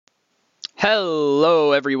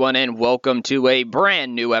Hello, everyone, and welcome to a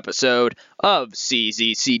brand new episode of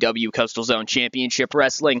CZCW Coastal Zone Championship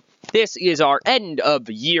Wrestling. This is our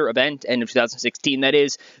end-of-year event, end of 2016, that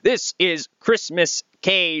is. This is Christmas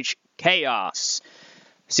Cage Chaos.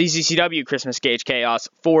 CZCW Christmas Cage Chaos,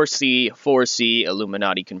 4C,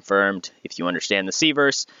 Illuminati confirmed, if you understand the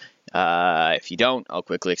C-verse. If you don't, I'll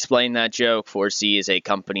quickly explain that joke. 4C is a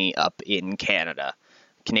company up in Canada.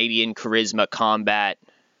 Canadian Charisma Combat...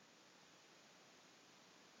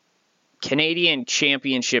 Canadian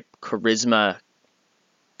Championship Charisma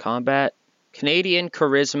Combat? Canadian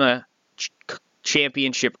Charisma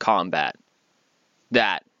Championship Combat.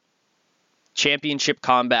 That. Championship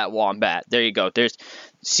Combat Wombat. There you go. There's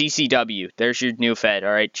CCW. There's your new fed,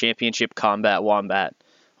 alright? Championship Combat Wombat.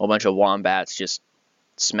 A whole bunch of wombats just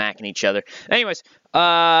smacking each other. Anyways, we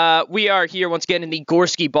are here once again in the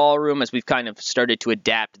Gorski Ballroom as we've kind of started to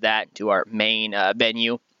adapt that to our main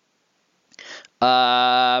venue.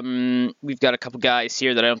 We've got a couple guys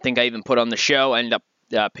here that I don't think I even put on the show. I ended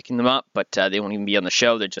up picking them up, but they won't even be on the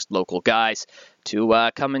show. They're just local guys to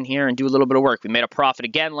come in here and do a little bit of work. We made a profit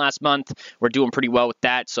again last month. We're doing pretty well with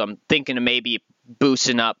that, so I'm thinking of maybe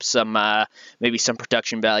boosting up some, maybe some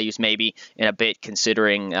production values maybe in a bit,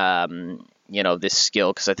 considering, this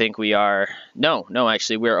skill, because I think we are... No,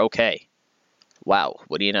 actually, we're okay. Wow,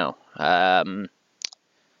 what do you know?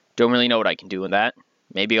 Don't really know what I can do with that.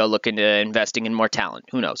 Maybe I'll look into investing in more talent.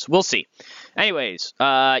 Who knows? We'll see. Anyways,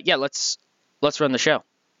 let's run the show.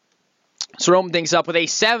 So we're opening things up with a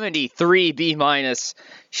 73 B-.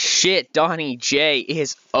 Shit, Donnie J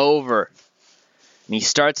is over. And he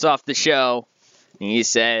starts off the show, and he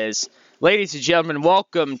says, "Ladies and gentlemen,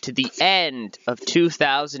 welcome to the end of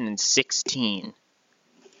 2016.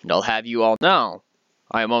 And I'll have you all know,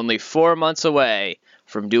 I am only 4 months away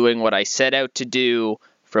from doing what I set out to do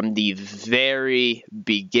from the very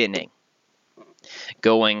beginning.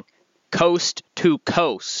 Going coast to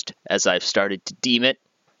coast, as I've started to deem it.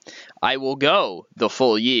 I will go the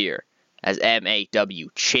full year as MAW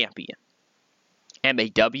champion."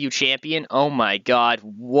 MAW champion? Oh my god,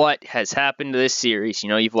 what has happened to this series? You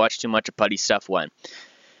know, you've watched too much of Putty Stuff when.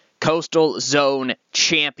 Coastal Zone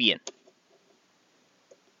champion.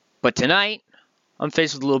 But tonight, I'm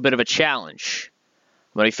faced with a little bit of a challenge.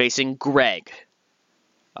 I'm going to be facing Greg.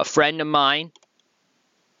 A friend of mine,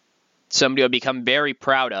 somebody I'll become very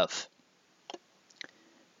proud of,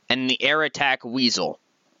 and the Attack Weasel,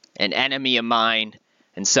 an enemy of mine,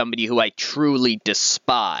 and somebody who I truly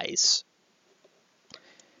despise.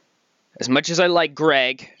 As much as I like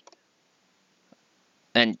Greg,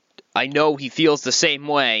 and I know he feels the same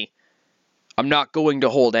way, I'm not going to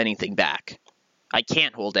hold anything back. I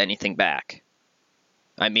can't hold anything back.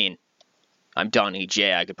 I mean, I'm Donnie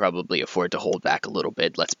J. I could probably afford to hold back a little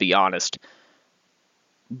bit, let's be honest.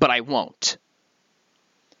 But I won't.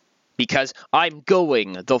 Because I'm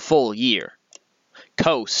going the full year.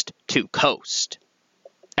 Coast to coast.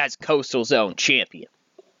 As Coastal Zone champion.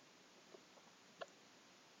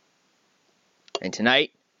 And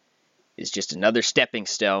tonight is just another stepping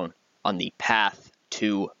stone on the path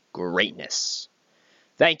to greatness.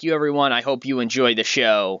 Thank you, everyone. I hope you enjoy the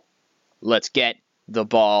show. Let's get the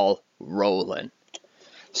ball rolling.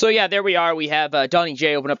 So yeah, there we are. We have Donnie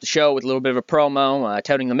J open up the show with a little bit of a promo,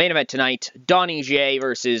 touting the main event tonight. Donnie J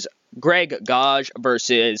versus Greg Gage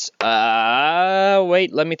versus, wait,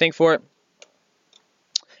 let me think for it.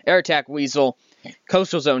 Attack Weasel,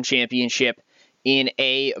 Coastal Zone Championship in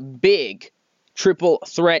a big triple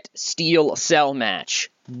threat steel cell match.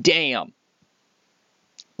 Damn.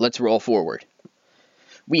 Let's roll forward.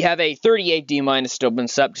 We have a 38 D- still been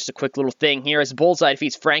up. Just a quick little thing here. As Bullseye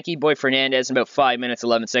defeats Frankie Boy Fernandez in about 5 minutes,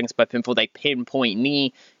 11 seconds by pinfall with a pinpoint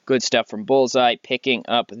knee. Good stuff from Bullseye, picking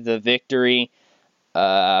up the victory.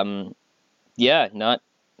 Yeah, not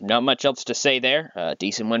much else to say there.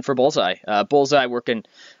 Decent win for Bullseye. Bullseye working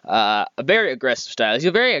a very aggressive style. He's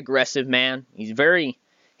a very aggressive man. He's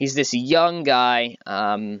this young guy.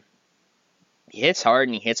 He hits hard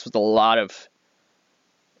and he hits with a lot.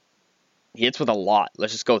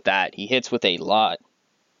 Let's just go with that. He hits with a lot.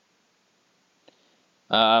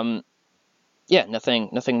 Yeah,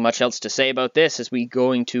 nothing much else to say about this as we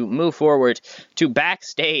going to move forward to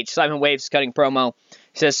backstage. Simon Waves cutting promo.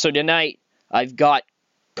 He says, "So tonight I've got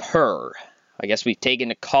Kerr." I guess we've taken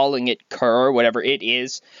to calling it Kerr, whatever it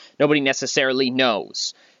is. Nobody necessarily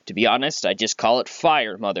knows. To be honest, I just call it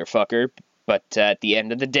Fire Motherfucker. But at the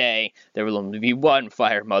end of the day, there will only be one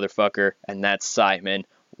Fire Motherfucker, and that's Simon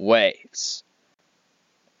Waves.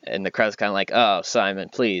 And the crowd's kind of like, "Oh, Simon,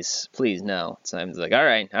 please, no." Simon's like, all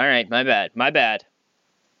right, my bad.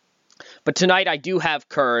 But tonight I do have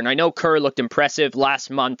Kerr, and I know Kerr looked impressive last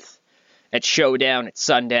month at Showdown, at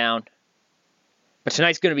Sundown. But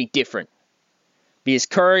tonight's going to be different. Because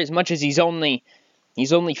Kerr, as much as he's only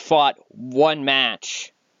fought one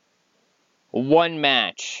match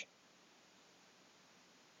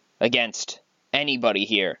against anybody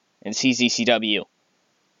here in CZCW.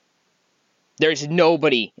 There's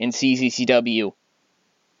nobody in CZCW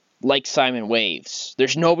like Simon Waves.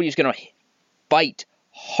 There's nobody who's going to fight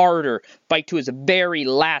harder, fight to his very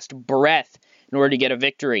last breath in order to get a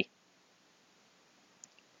victory.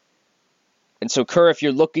 And so, Kerr, if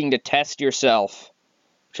you're looking to test yourself,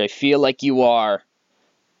 which I feel like you are,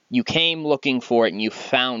 you came looking for it and you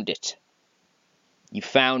found it. You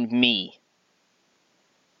found me.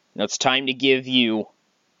 Now it's time to give you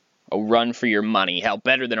a run for your money. Hell,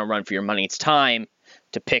 better than a run for your money. It's time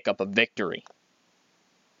to pick up a victory.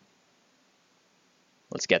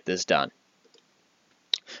 Let's get this done.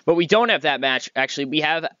 But we don't have that match, actually. We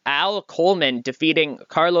have Al Coleman defeating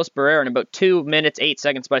Carlos Barrera in about 2 minutes, 8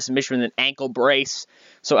 seconds by submission with an ankle brace.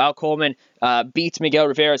 So Al Coleman beats Miguel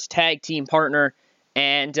Rivera's tag team partner.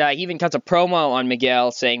 And he even cuts a promo on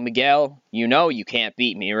Miguel saying, Miguel, you know you can't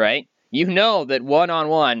beat me, right? You know that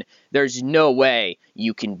one-on-one, there's no way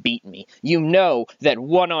you can beat me. You know that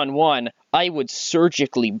one-on-one, I would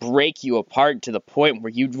surgically break you apart to the point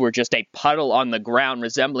where you were just a puddle on the ground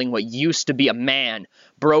resembling what used to be a man.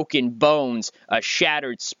 Broken bones, a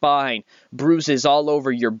shattered spine, bruises all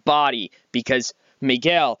over your body. Because,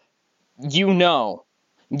 Miguel, you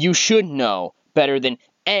should know better than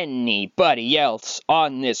anybody else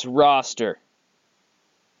on this roster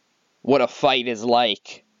what a fight is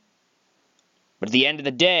like. But at the end of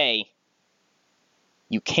the day,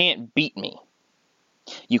 you can't beat me.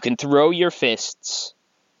 You can throw your fists.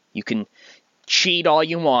 You can cheat all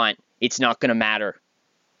you want. It's not going to matter.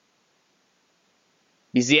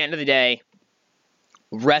 Because at the end of the day,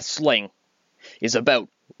 wrestling is about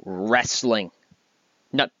wrestling.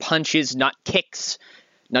 Not punches, not kicks,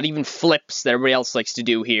 not even flips that everybody else likes to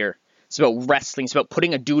do here. It's about wrestling. It's about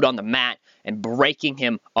putting a dude on the mat and breaking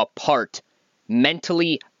him apart.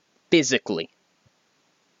 Mentally, physically.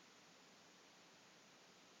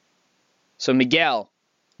 So Miguel,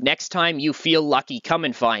 next time you feel lucky, come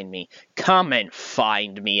and find me. Come and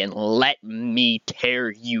find me and let me tear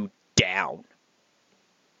you down.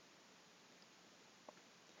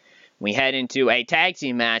 We head into a tag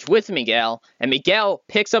team match with Miguel, and Miguel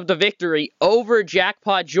picks up the victory over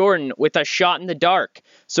Jackpot Jordan with a shot in the dark.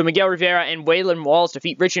 So Miguel Rivera and Waylon Walls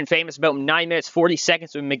defeat Rich and Famous about 9 minutes, 40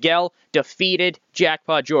 seconds when Miguel defeated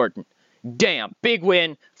Jackpot Jordan. Damn, big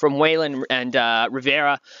win from Waylon and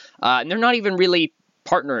Rivera. And they're not even really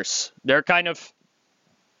partners. They're kind of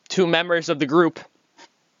two members of the group.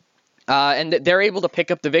 And they're able to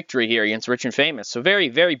pick up the victory here against Rich and Famous. So very,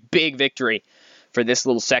 very big victory for this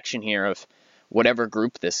little section here of whatever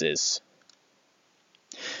group this is.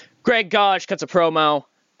 Greg Gage cuts a promo.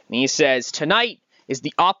 And he says, tonight is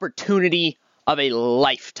the opportunity of a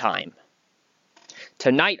lifetime.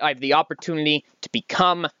 Tonight I have the opportunity to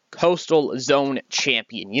become Coastal Zone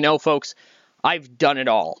champion. You know, folks, I've done it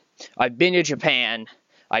all. I've been to Japan.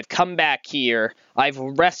 I've come back here. I've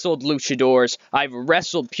wrestled luchadors. I've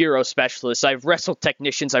wrestled Puro specialists. I've wrestled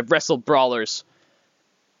technicians. I've wrestled brawlers.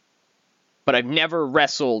 But I've never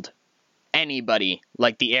wrestled anybody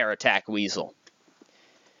like the Attack Weasel.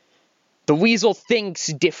 The Weasel thinks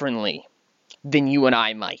differently than you and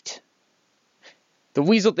I might. The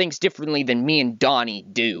Weasel thinks differently than me and Donnie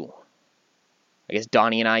do. I guess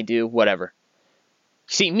Donnie and I do, whatever.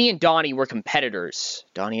 See, me and Donnie were competitors.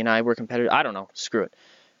 Donnie and I were competitors. I don't know, screw it.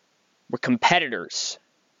 We're competitors.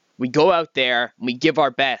 We go out there, and we give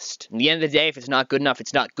our best. At the end of the day, if it's not good enough,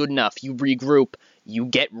 it's not good enough. You regroup. You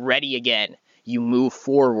get ready again. You move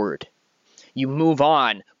forward. You move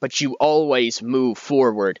on, but you always move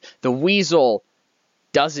forward. The Weasel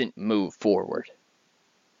doesn't move forward.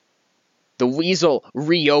 The Weasel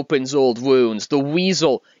reopens old wounds. The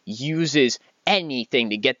Weasel uses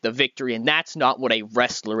anything to get the victory, and that's not what a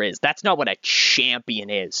wrestler is. That's not what a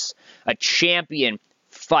champion is. A champion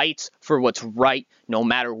fights for what's right no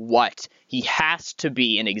matter what. He has to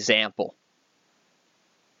be an example,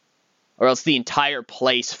 or else the entire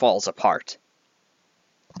place falls apart.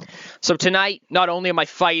 So tonight, not only am I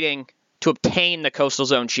fighting to obtain the Coastal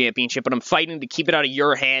Zone Championship, but I'm fighting to keep it out of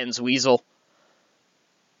your hands, Weasel.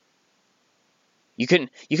 You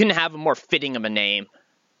couldn't have a more fitting of a name.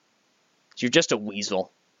 You're just a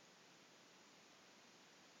weasel.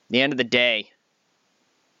 At the end of the day,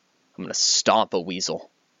 I'm going to stomp a weasel.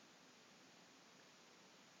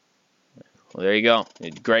 Well, there you go.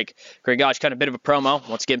 Greg Gage cut a bit of a promo.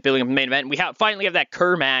 Once again, building up the main event. We finally have that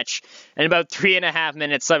Kerr match. In about 3.5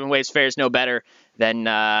 minutes, Simon Waves fares no better than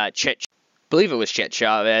believe it was Chet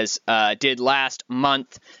Chavez, did last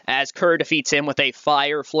month as Kerr defeats him with a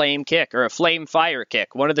fire flame kick, or a flame fire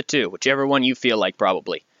kick, one of the two, whichever one you feel like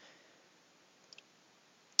probably.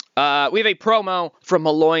 We have a promo from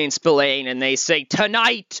Malloy and Spillane, and they say,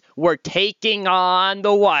 tonight we're taking on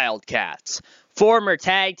the Wildcats. Former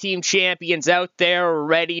tag team champions out there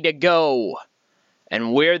ready to go.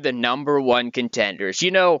 And we're the #1 contenders.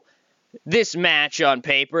 You know, this match on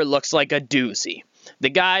paper looks like a doozy. The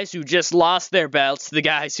guys who just lost their belts, the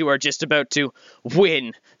guys who are just about to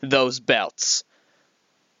win those belts.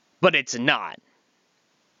 But it's not.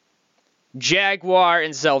 Jaguar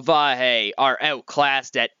and Salvaje are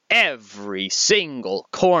outclassed at every single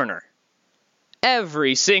corner.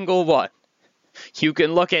 Every single one. You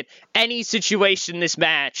can look at any situation in this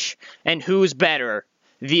match, and who's better?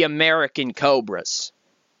 The American Cobras.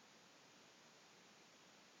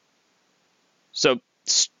 So,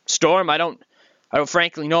 Storm, I don't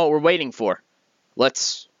frankly know what we're waiting for.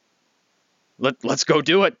 Let's go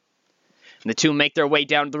do it. And the two make their way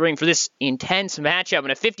down to the ring for this intense matchup.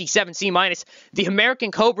 And a 57C-, the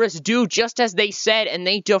American Cobras do just as they said, and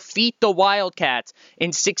they defeat the Wildcats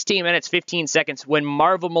in 16 minutes, 15 seconds when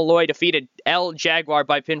Marvel Malloy defeated El Jaguar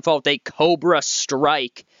by pinfall with a Cobra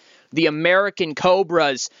strike. The American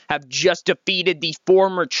Cobras have just defeated the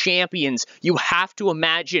former champions. You have to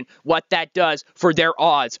imagine what that does for their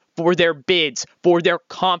odds, for their bids, for their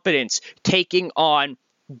confidence, taking on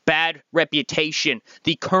bad reputation,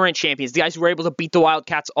 the current champions, the guys who were able to beat the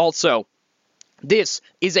Wildcats also. This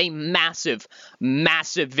is a massive,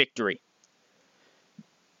 massive victory.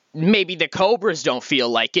 Maybe the Cobras don't feel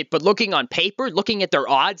like it, but looking on paper, looking at their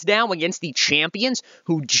odds now against the champions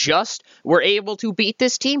who just were able to beat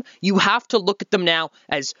this team, you have to look at them now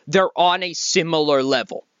as they're on a similar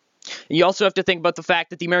level. You also have to think about the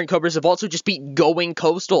fact that the American Cobras have also just beat Going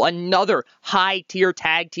Coastal, another high-tier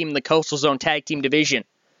tag team in the Coastal Zone tag team division.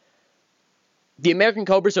 The American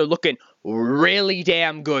Cobras are looking really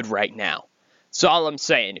damn good right now. That's all I'm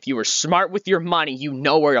saying. If you were smart with your money, you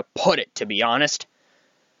know where to put it, to be honest.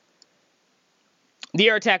 The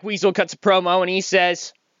Attack Weasel cuts a promo and he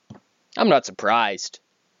says, I'm not surprised.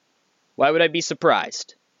 Why would I be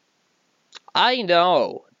surprised? I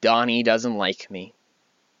know Donnie doesn't like me.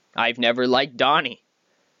 I've never liked Donnie.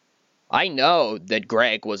 I know that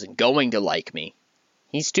Greg wasn't going to like me.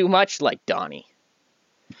 He's too much like Donnie.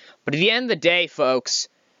 But at the end of the day, folks,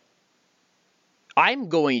 I'm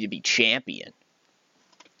going to be champion.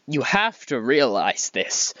 You have to realize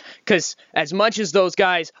this. Because as much as those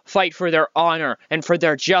guys fight for their honor and for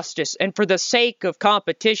their justice and for the sake of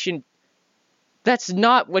competition, that's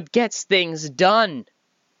not what gets things done.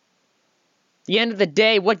 At the end of the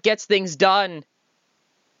day, what gets things done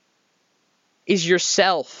is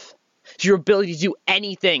yourself. It's your ability to do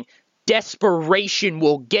anything. Desperation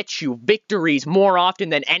will get you victories more often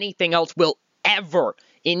than anything else will ever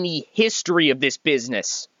in the history of this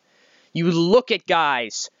business. You look at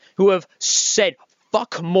guys who have said,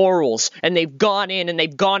 fuck morals, and they've gone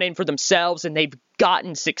in for themselves, and they've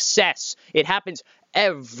gotten success. It happens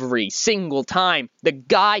every single time. The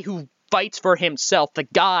guy who fights for himself, the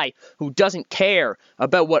guy who doesn't care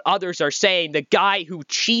about what others are saying, the guy who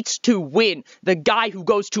cheats to win, the guy who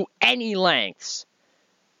goes to any lengths,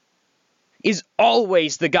 is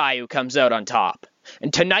always the guy who comes out on top.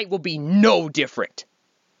 And tonight will be no different.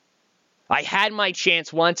 I had my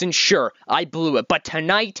chance once, and sure, I blew it. But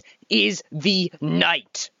tonight is the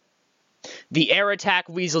night. The Attack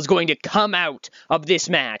Weasel is going to come out of this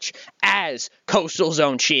match as Coastal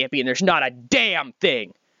Zone champion. There's not a damn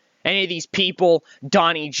thing any of these people,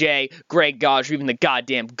 Donnie J, Greg Gage, or even the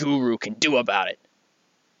goddamn Guru can do about it.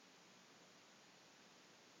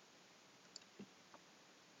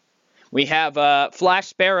 We have Flash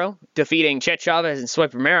Sparrow defeating Chet Chavez and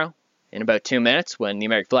Swipe Romero in about 2 minutes when the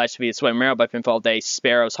American Flash defeated Swipe Romero by pinfall with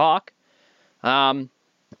Sparrow's Hawk.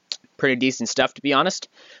 Pretty decent stuff, to be honest.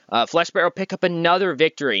 Flash Sparrow pick up another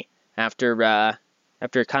victory after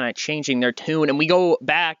kind of changing their tune. And we go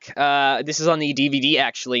back, this is on the DVD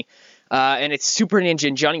actually, and it's Super Ninja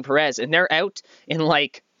and Johnny Perez, and they're out in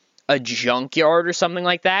like a junkyard or something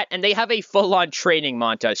like that, and they have a full-on training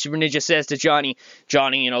montage. Super Ninja says to Johnny,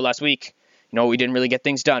 last week, we didn't really get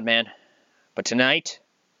things done, man. But tonight,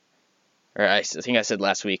 or I think I said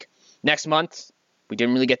last week, next month, we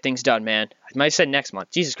didn't really get things done, man. I might have said next month.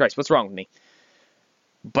 Jesus Christ, what's wrong with me?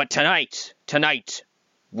 But tonight,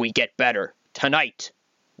 we get better. Tonight,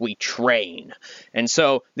 we train. And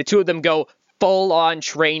so the two of them go full-on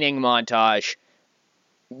training montage.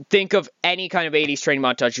 Think of any kind of 80s training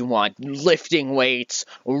montage you want. Lifting weights,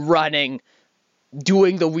 running,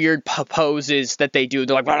 doing the weird poses that they do.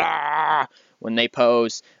 They're like, "Blah!" when they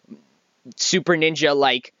pose. Super Ninja,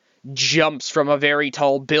 like, jumps from a very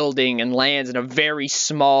tall building and lands in a very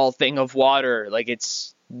small thing of water. Like,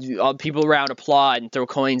 it's, people around applaud and throw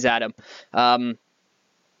coins at him.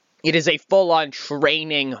 It is a full-on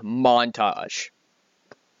training montage.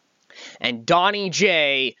 And Donnie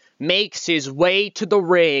J makes his way to the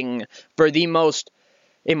ring for the most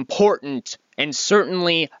important and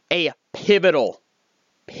certainly a pivotal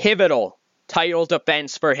title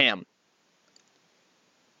defense for him.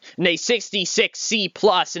 In a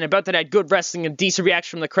 66C+, and about that had good wrestling and decent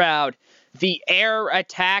reaction from the crowd, the Air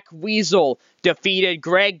Attack Weasel defeated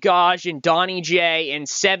Greg Gage and Donnie J in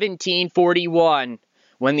 1741,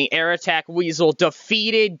 when the Air Attack Weasel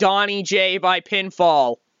defeated Donnie J by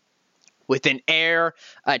pinfall with an Air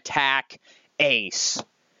Attack Ace.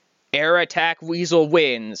 Air Attack Weasel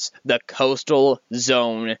wins the Coastal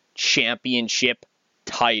Zone Championship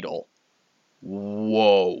title.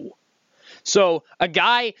 Whoa. So, a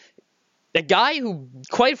guy who,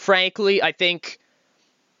 quite frankly, I think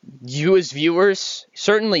you as viewers,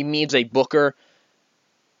 certainly me as a booker,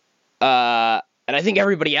 and I think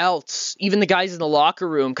everybody else, even the guys in the locker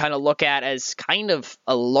room, kind of look at as kind of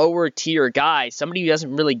a lower tier guy, somebody who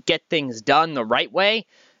doesn't really get things done the right way,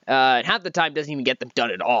 and half the time doesn't even get them done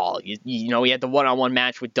at all. You know, he had the one-on-one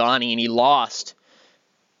match with Donnie and he lost,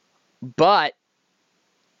 but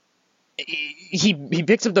he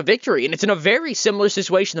picks up the victory, and it's in a very similar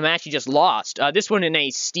situation to the match he just lost. This one in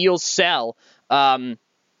a steel cell,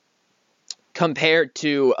 compared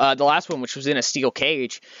to the last one, which was in a steel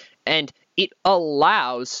cage, and it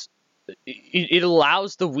allows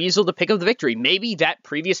the Weasel to pick up the victory. Maybe that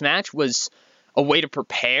previous match was a way to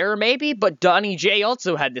prepare, maybe, but Donnie J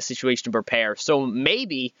also had this situation to prepare, so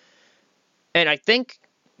maybe, and I think,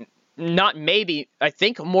 not maybe, I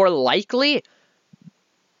think more likely,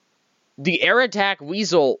 the Air Attack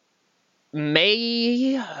Weasel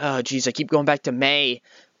may, oh geez, I keep going back to May,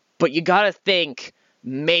 but you gotta think,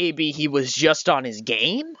 maybe he was just on his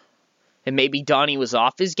game, and maybe Donnie was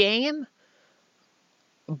off his game,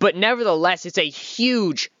 but nevertheless, it's a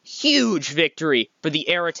huge victory for the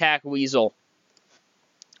Air Attack Weasel.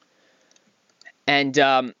 And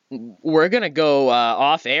we're going to go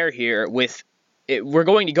off air here with, we're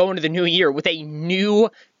going to go into the new year with a new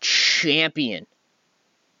champion.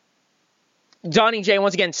 Donnie J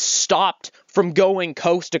once again stopped from going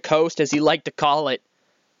coast to coast, as he liked to call it.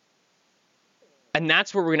 And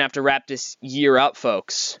that's where we're going to have to wrap this year up,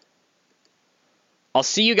 folks. I'll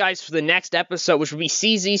see you guys for the next episode, which will be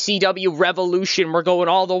CZCW Revolution. We're going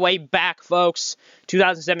all the way back, folks.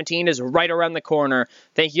 2017 is right around the corner.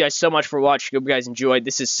 Thank you guys so much for watching. Hope you guys enjoyed.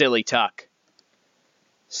 This is Silly Tuck,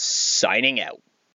 signing out.